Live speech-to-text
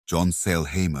John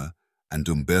Sailhamer and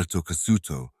Umberto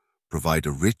Cassuto provide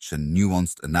a rich and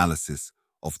nuanced analysis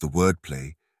of the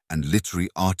wordplay and literary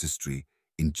artistry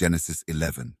in Genesis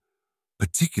 11,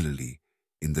 particularly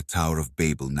in the Tower of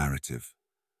Babel narrative.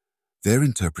 Their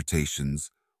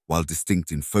interpretations, while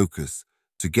distinct in focus,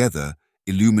 together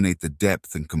illuminate the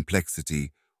depth and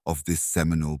complexity of this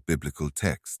seminal biblical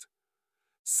text.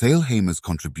 Sailhamer's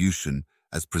contribution,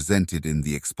 as presented in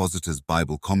the Expositor's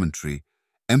Bible Commentary,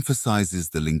 emphasizes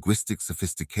the linguistic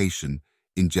sophistication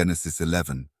in Genesis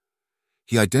 11.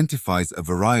 He identifies a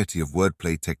variety of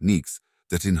wordplay techniques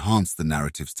that enhance the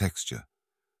narrative's texture.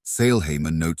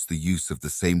 Sailhamer notes the use of the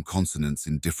same consonants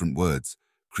in different words,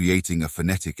 creating a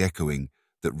phonetic echoing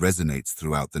that resonates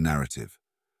throughout the narrative.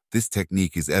 This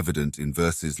technique is evident in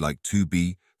verses like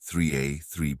 2b, 3a,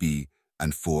 3b,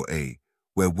 and 4a,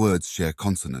 where words share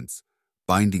consonants,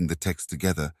 binding the text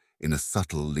together in a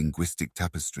subtle linguistic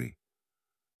tapestry.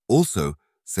 Also,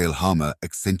 Sailhamer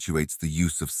accentuates the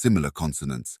use of similar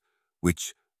consonants,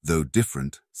 which, though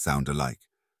different, sound alike,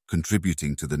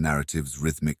 contributing to the narrative's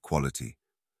rhythmic quality.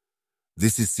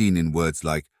 This is seen in words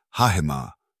like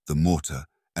Sailhamer, the mortar,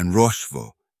 and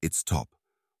Rochefort, its top,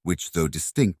 which, though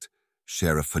distinct,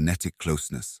 share a phonetic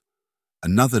closeness.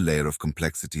 Another layer of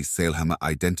complexity Sailhamer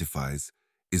identifies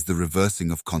is the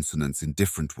reversing of consonants in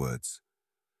different words.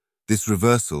 This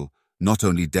reversal not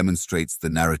only demonstrates the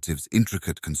narrative's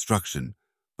intricate construction,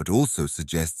 but also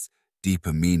suggests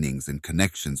deeper meanings and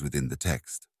connections within the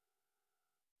text.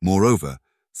 Moreover,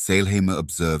 Sailhamer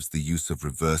observes the use of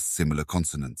reverse similar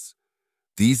consonants.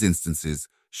 These instances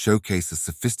showcase a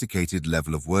sophisticated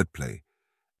level of wordplay,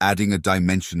 adding a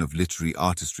dimension of literary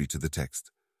artistry to the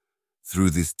text. Through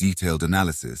this detailed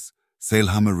analysis,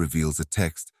 Sailhamer reveals a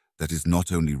text that is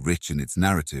not only rich in its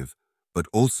narrative, but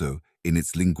also in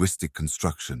its linguistic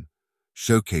construction,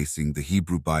 showcasing the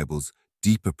Hebrew Bible's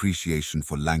deep appreciation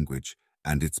for language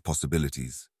and its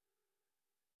possibilities.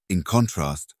 In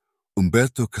contrast,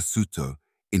 Umberto Cassuto,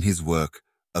 in his work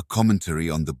A Commentary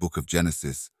on the Book of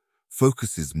Genesis,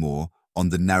 focuses more on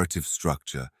the narrative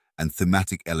structure and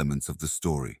thematic elements of the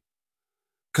story.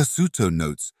 Cassuto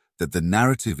notes that the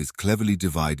narrative is cleverly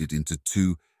divided into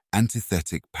two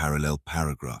antithetic parallel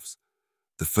paragraphs.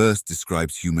 The first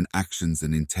describes human actions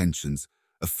and intentions,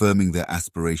 affirming their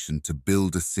aspiration to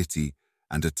build a city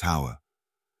and a tower.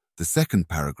 The second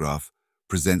paragraph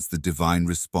presents the divine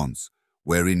response,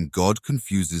 wherein God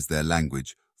confuses their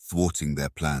language, thwarting their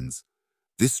plans.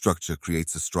 This structure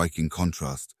creates a striking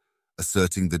contrast,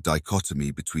 asserting the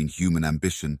dichotomy between human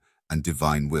ambition and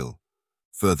divine will.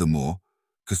 Furthermore,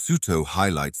 Cassuto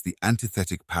highlights the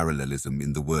antithetic parallelism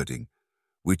in the wording,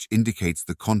 which indicates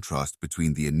the contrast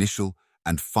between the initial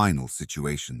and final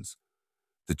situations.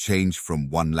 The change from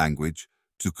one language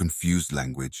to confused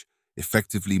language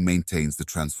effectively maintains the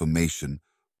transformation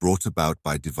brought about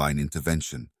by divine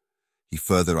intervention. He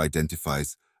further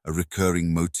identifies a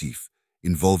recurring motif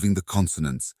involving the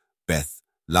consonants Beth,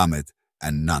 Lamed,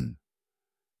 and Nun.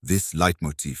 This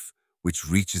leitmotif, which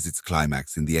reaches its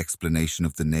climax in the explanation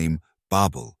of the name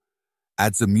Babel,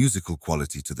 adds a musical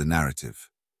quality to the narrative.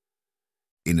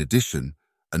 In addition,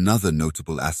 another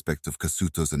notable aspect of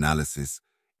Cassuto's analysis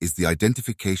is the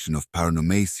identification of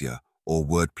paronomasia, or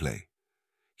wordplay.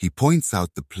 He points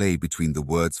out the play between the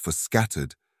words for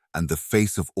scattered and the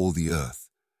face of all the earth,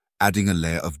 adding a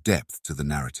layer of depth to the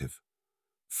narrative.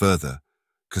 Further,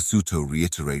 Cassuto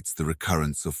reiterates the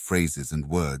recurrence of phrases and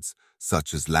words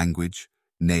such as language,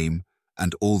 name,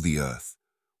 and all the earth,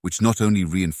 which not only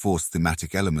reinforce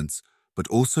thematic elements but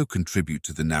also contribute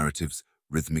to the narrative's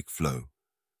rhythmic flow.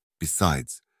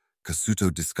 Besides,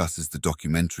 Cassuto discusses the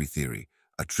documentary theory,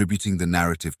 attributing the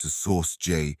narrative to source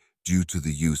J due to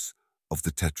the use of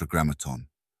the tetragrammaton.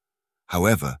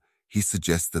 However, he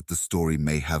suggests that the story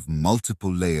may have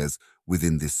multiple layers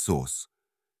within this source,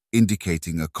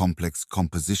 indicating a complex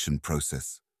composition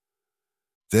process.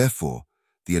 Therefore,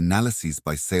 the analyses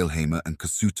by Sailhamer and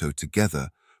Cassuto together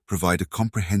provide a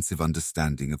comprehensive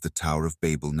understanding of the Tower of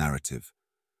Babel narrative.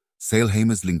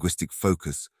 Sailhamer's linguistic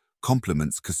focus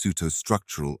complements Cassuto's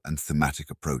structural and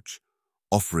thematic approach,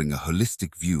 offering a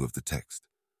holistic view of the text.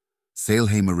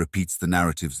 Sailhamer repeats the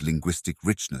narrative's linguistic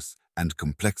richness and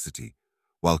complexity,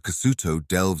 while Cassuto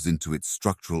delves into its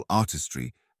structural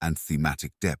artistry and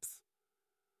thematic depth.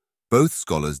 Both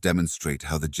scholars demonstrate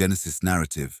how the Genesis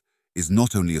narrative is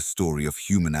not only a story of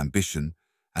human ambition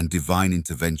and divine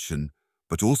intervention,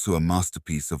 but also a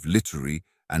masterpiece of literary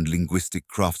and linguistic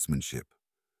craftsmanship.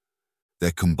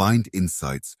 Their combined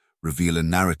insights reveal a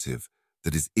narrative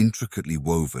that is intricately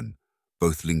woven,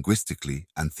 both linguistically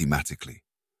and thematically.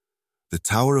 The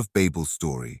Tower of Babel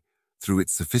story, through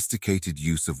its sophisticated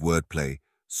use of wordplay,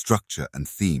 structure, and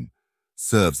theme,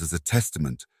 serves as a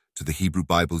testament to the Hebrew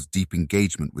Bible's deep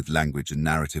engagement with language and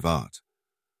narrative art.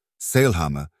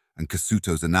 Sailhamer and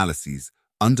Cassuto's analyses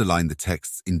underline the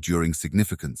text's enduring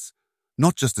significance,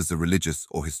 not just as a religious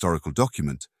or historical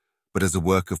document, but as a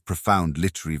work of profound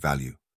literary value.